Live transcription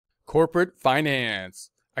Corporate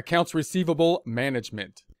finance, accounts receivable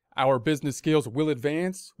management. Our business skills will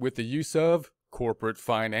advance with the use of corporate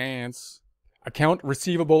finance. Account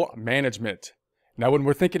receivable management. Now, when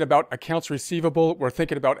we're thinking about accounts receivable, we're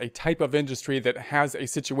thinking about a type of industry that has a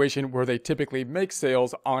situation where they typically make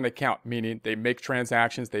sales on account, meaning they make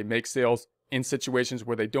transactions, they make sales in situations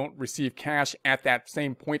where they don't receive cash at that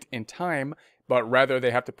same point in time, but rather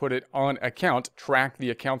they have to put it on account, track the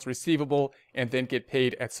accounts receivable, and then get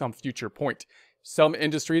paid at some future point. Some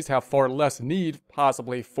industries have far less need,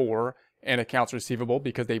 possibly, for an accounts receivable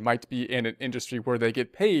because they might be in an industry where they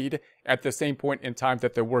get paid at the same point in time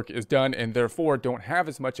that their work is done and therefore don't have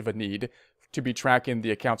as much of a need to be tracking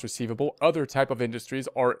the accounts receivable. Other type of industries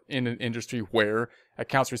are in an industry where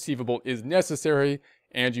accounts receivable is necessary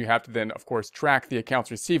and you have to then, of course, track the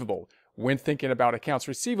accounts receivable. When thinking about accounts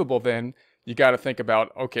receivable, then you got to think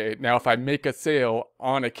about, okay, now if I make a sale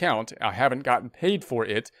on account, I haven't gotten paid for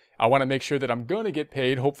it, I want to make sure that I'm going to get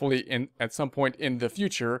paid, hopefully at some point in the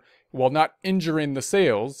future, while not injuring the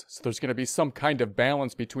sales. So there's going to be some kind of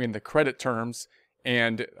balance between the credit terms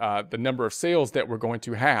and the number of sales that we're going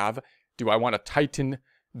to have. Do I want to tighten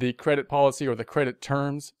the credit policy or the credit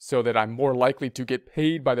terms so that I'm more likely to get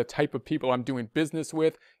paid by the type of people I'm doing business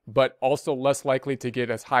with, but also less likely to get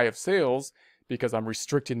as high of sales because I'm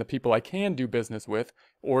restricting the people I can do business with?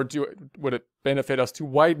 Or would it benefit us to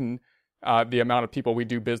widen the amount of people we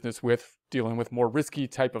do business with, dealing with more risky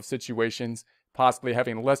type of situations, possibly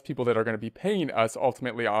having less people that are going to be paying us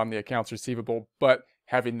ultimately on the accounts receivable, but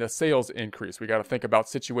having the sales increase? We got to think about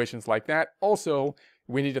situations like that. Also,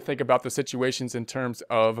 we need to think about the situations in terms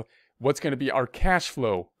of what's going to be our cash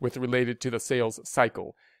flow with related to the sales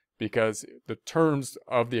cycle, because the terms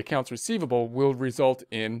of the accounts receivable will result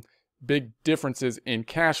in big differences in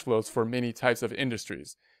cash flows for many types of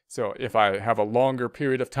industries. So if I have a longer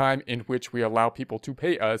period of time in which we allow people to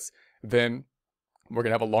pay us, then we're going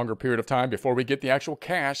to have a longer period of time before we get the actual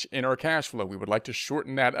cash in our cash flow. We would like to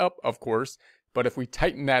shorten that up, of course, but if we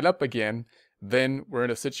tighten that up again, then we're in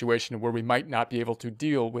a situation where we might not be able to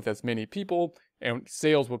deal with as many people and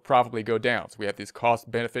sales will probably go down. So we have this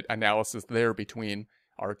cost-benefit analysis there between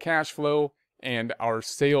our cash flow and our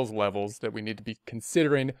sales levels that we need to be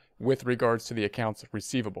considering with regards to the accounts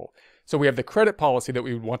receivable. So we have the credit policy that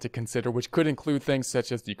we would want to consider, which could include things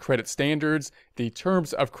such as the credit standards, the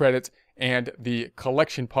terms of credit, and the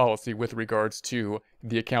collection policy with regards to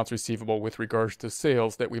the accounts receivable, with regards to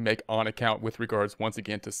sales that we make on account, with regards once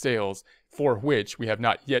again to sales for which we have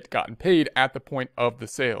not yet gotten paid at the point of the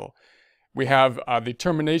sale. We have the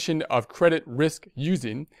termination of credit risk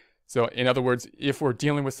using. So in other words, if we're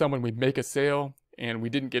dealing with someone, we make a sale and we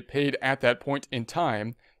didn't get paid at that point in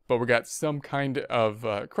time, but we got some kind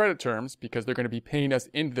of credit terms because they're going to be paying us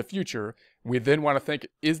in the future, we then want to think,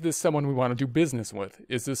 is this someone we want to do business with?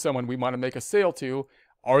 Is this someone we want to make a sale to?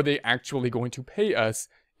 Are they actually going to pay us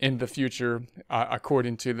in the future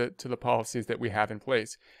according to the policies that we have in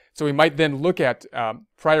place? So we might then look at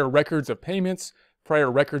prior records of payments, prior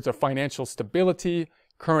records of financial stability,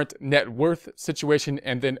 current net worth situation,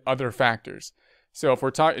 and then other factors. So if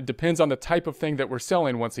we're talking, it depends on the type of thing that we're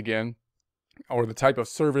selling once again, or the type of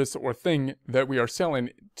service or thing that we are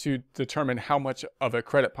selling to determine how much of a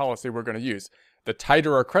credit policy we're going to use. The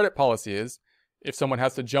tighter our credit policy is, if someone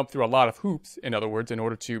has to jump through a lot of hoops, in other words, in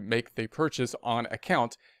order to make the purchase on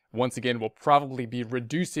account, once again, we'll probably be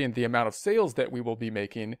reducing the amount of sales that we will be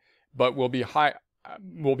making, but we'll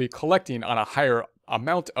be collecting on a higher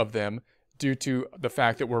amount of them due to the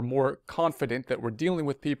fact that we're more confident that we're dealing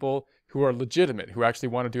with people who are legitimate, who actually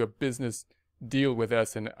want to do a business deal with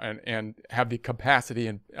us and have the capacity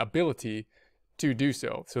and ability to do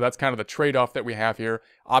so. So that's kind of the trade-off that we have here.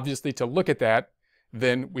 Obviously, to look at that,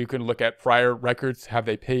 then we can look at prior records. Have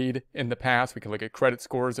they paid in the past? We can look at credit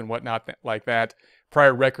scores and whatnot like that.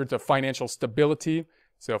 Prior records of financial stability.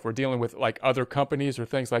 So if we're dealing with like other companies or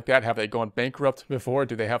things like that, have they gone bankrupt before?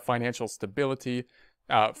 Do they have financial stability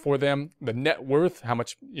for them? The net worth, how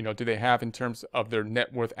much do they have in terms of their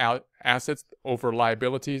net worth assets over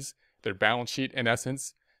liabilities, their balance sheet in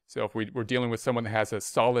essence. So if we're dealing with someone that has a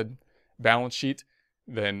solid balance sheet,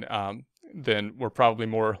 then we're probably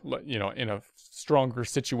more in a stronger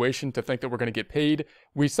situation to think that we're going to get paid.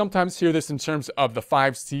 We sometimes hear this in terms of the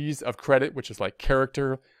 5 C's of credit, which is like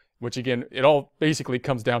character, which again, it all basically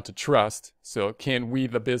comes down to trust. So can we,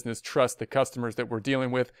 the business, trust the customers that we're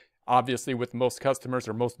dealing with? Obviously, with most customers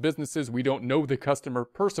or most businesses, we don't know the customer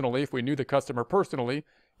personally. If we knew the customer personally,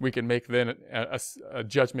 we can make then a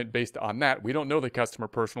judgment based on that. We don't know the customer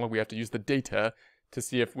personally. We have to use the data to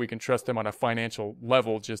see if we can trust them on a financial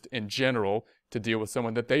level, just in general, to deal with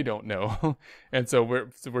someone that they don't know. And so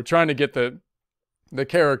we're trying to get the the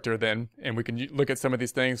character then, and we can look at some of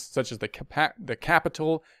these things such as the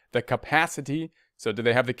capital, the capacity. So do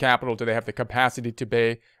they have the capital? Do they have the capacity to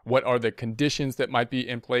pay? What are the conditions that might be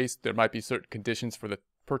in place? There might be certain conditions for the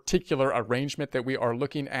particular arrangement that we are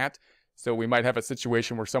looking at. So we might have a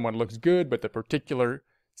situation where someone looks good, but the particular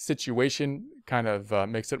situation kind of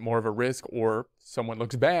makes it more of a risk, or someone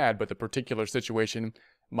looks bad, but the particular situation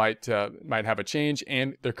might have a change.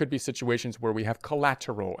 And there could be situations where we have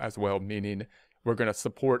collateral as well, meaning we're going to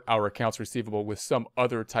support our accounts receivable with some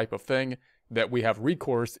other type of thing that we have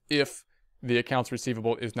recourse if the accounts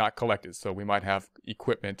receivable is not collected. So we might have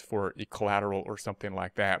equipment for a collateral or something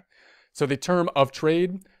like that. So the term of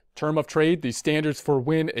trade, the standards for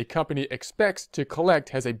when a company expects to collect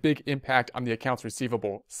has a big impact on the accounts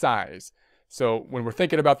receivable size. So when we're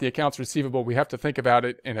thinking about the accounts receivable, we have to think about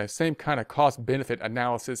it in the same kind of cost-benefit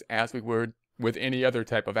analysis as we would with any other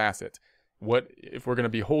type of asset. What if we're going to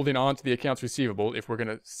be holding on to the accounts receivable, if we're going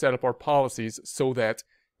to set up our policies so that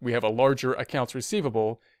we have a larger accounts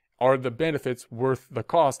receivable, are the benefits worth the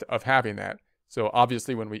cost of having that? So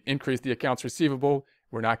obviously when we increase the accounts receivable,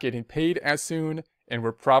 we're not getting paid as soon, and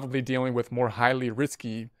we're probably dealing with more highly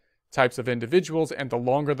risky types of individuals, and the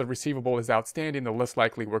longer the receivable is outstanding, the less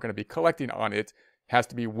likely we're going to be collecting on it. Has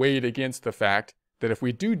to be weighed against the fact that if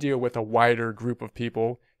we do deal with a wider group of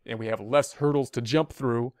people and we have less hurdles to jump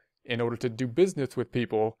through in order to do business with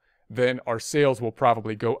people, then our sales will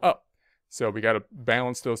probably go up. So we got to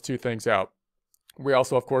balance those two things out. We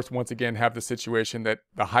also, of course, once again have the situation that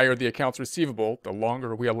the higher the accounts receivable, the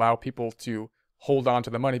longer we allow people to hold on to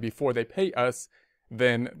the money before they pay us,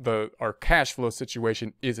 then our cash flow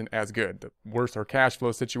situation isn't as good. The worse our cash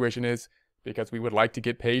flow situation is, because we would like to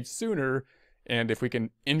get paid sooner, and if we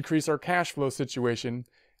can increase our cash flow situation,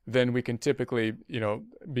 then we can typically,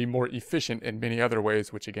 be more efficient in many other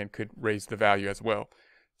ways, which again could raise the value as well.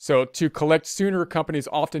 So to collect sooner, companies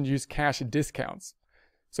often use cash discounts.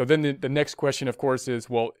 So then the next question, of course, is,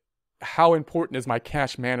 well, how important is my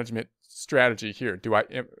cash management strategy here?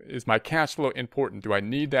 Is my cash flow important? Do I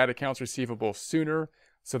need that accounts receivable sooner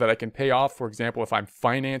so that I can pay off, for example, if I'm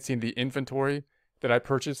financing the inventory that I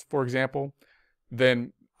purchased, for example?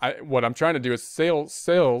 Then what I'm trying to do is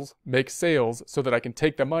make sales so that I can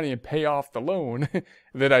take the money and pay off the loan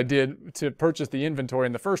that I did to purchase the inventory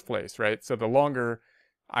in the first place, right? So the longer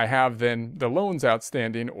I have then the loans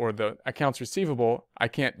outstanding or the accounts receivable, I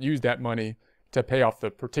can't use that money to pay off the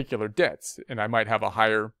particular debts, and I might have a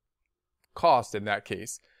higher cost in that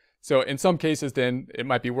case. So in some cases then it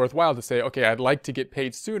might be worthwhile to say, okay, I'd like to get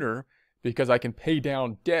paid sooner because I can pay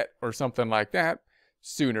down debt or something like that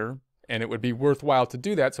sooner, and it would be worthwhile to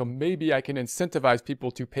do that. So maybe I can incentivize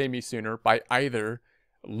people to pay me sooner by either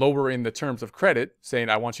lowering the terms of credit, saying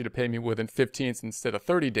I want you to pay me within 15 instead of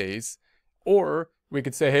 30 days, or we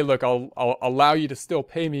could say, hey, look, I'll allow you to still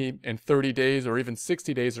pay me in 30 days or even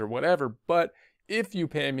 60 days or whatever, but if you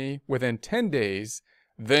pay me within 10 days,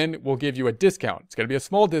 then we'll give you a discount. It's going to be a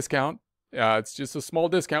small discount. It's just a small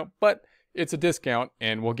discount, but it's a discount,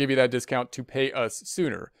 and we'll give you that discount to pay us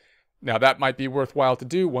sooner. Now, that might be worthwhile to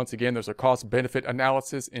do. Once again, there's a cost-benefit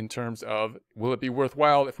analysis in terms of, will it be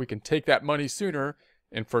worthwhile if we can take that money sooner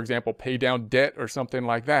and, for example, pay down debt or something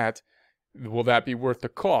like that? Will that be worth the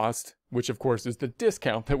cost, which of course is the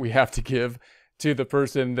discount that we have to give to the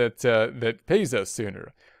person that pays us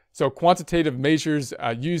sooner? So quantitative measures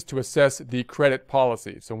used to assess the credit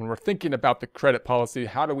policy. So when we're thinking about the credit policy,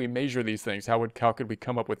 how do we measure these things? How could we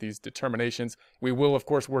come up with these determinations? We will, of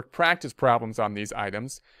course, work practice problems on these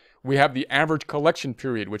items. We have the average collection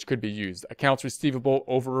period, which could be used. Accounts receivable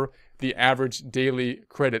over the average daily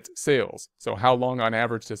credit sales. So how long on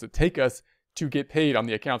average does it take us to get paid on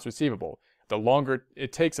the accounts receivable? The longer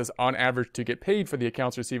it takes us on average to get paid for the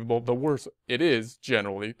accounts receivable, the worse it is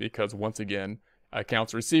generally, because once again,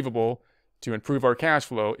 accounts receivable, to improve our cash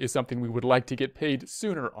flow, is something we would like to get paid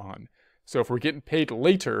sooner on. So if we're getting paid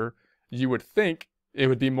later, you would think it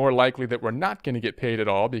would be more likely that we're not going to get paid at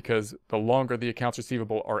all, because the longer the accounts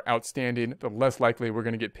receivable are outstanding, the less likely we're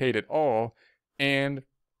going to get paid at all, and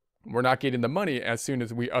we're not getting the money as soon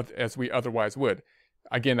as we otherwise would.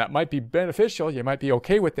 Again, that might be beneficial. You might be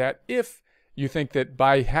okay with that if you think that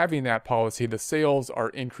by having that policy, the sales are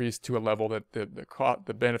increased to a level that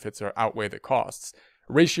the benefits outweigh the costs.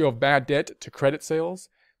 Ratio of bad debt to credit sales.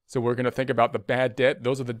 So we're going to think about the bad debt.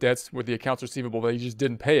 Those are the debts with the accounts receivable they just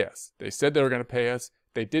didn't pay us. They said they were going to pay us,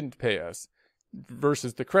 they didn't pay us,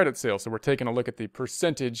 versus the credit sales. So we're taking a look at the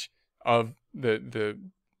percentage of the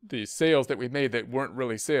sales that we made that weren't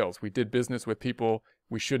really sales. We did business with people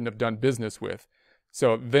we shouldn't have done business with.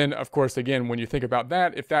 So then, of course, again, when you think about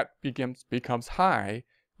that, if that becomes high,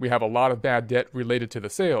 we have a lot of bad debt related to the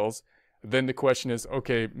sales, then the question is,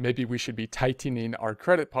 okay, maybe we should be tightening our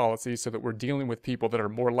credit policy so that we're dealing with people that are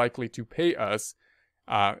more likely to pay us.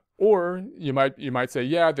 Or you might say,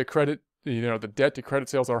 yeah, the debt to credit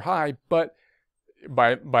sales are high, but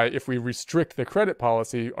if we restrict the credit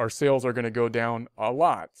policy, our sales are going to go down a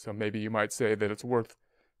lot. So maybe you might say that it's worth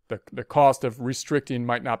the cost of restricting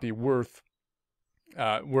might not be worth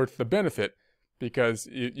the benefit, because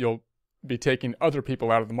you'll be taking other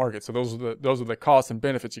people out of the market. So those are the costs and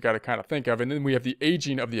benefits you got to kind of think of. And then we have the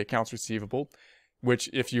aging of the accounts receivable, which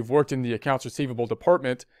if you've worked in the accounts receivable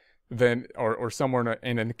department, then or somewhere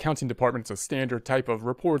in an accounting department, it's a standard type of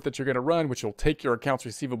report that you're going to run, which will take your accounts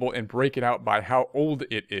receivable and break it out by how old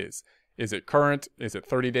it is. Is it current? Is it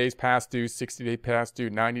 30 days past due, 60 days past due,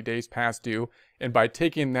 90 days past due? And by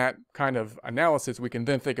taking that kind of analysis, we can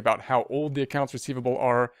then think about how old the accounts receivable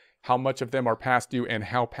are, how much of them are past due, and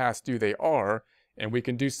how past due they are. And we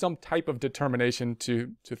can do some type of determination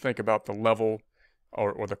to think about the level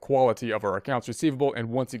or the quality of our accounts receivable. And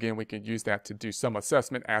once again, we can use that to do some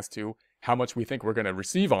assessment as to how much we think we're going to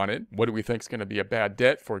receive on it. What do we think is going to be a bad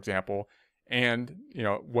debt, for example? And,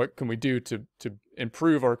 what can we do to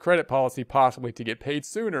improve our credit policy, possibly to get paid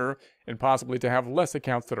sooner and possibly to have less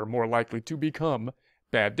accounts that are more likely to become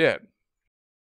bad debt.